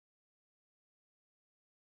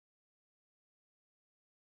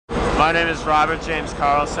My name is Robert James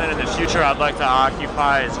Carlson, and the future I'd like to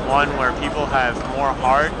occupy is one where people have more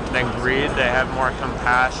heart than greed, they have more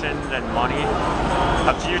compassion than money.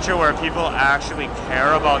 A future where people actually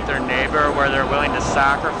care about their neighbor, where they're willing to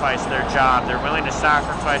sacrifice their job, they're willing to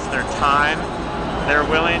sacrifice their time, they're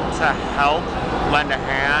willing to help, lend a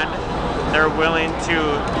hand, they're willing to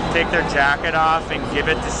take their jacket off and give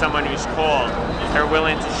it to someone who's cold, they're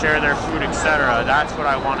willing to share their food, etc. That's what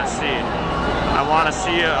I want to see. I want to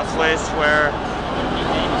see a place where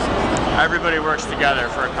everybody works together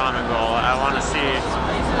for a common goal. I want to see...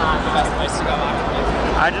 The best place to go.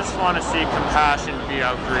 I just want to see compassion beat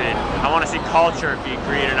out greed. I want to see culture beat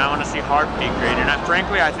greed, and I want to see heart beat greed. And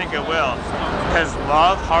frankly, I think it will. Because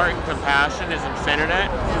love, heart, and compassion is infinite,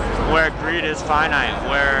 where greed is finite,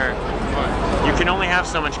 where you can only have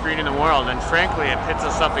so much greed in the world, and frankly, it pits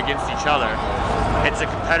us up against each other. It's a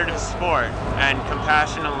competitive sport, and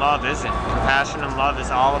compassion and love isn't. Compassion and love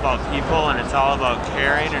is all about people, and it's all about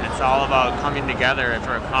caring, and it's all about coming together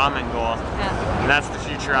for a common goal. Yeah. And that's the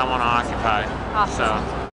future I want to occupy. Awesome.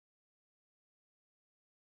 So.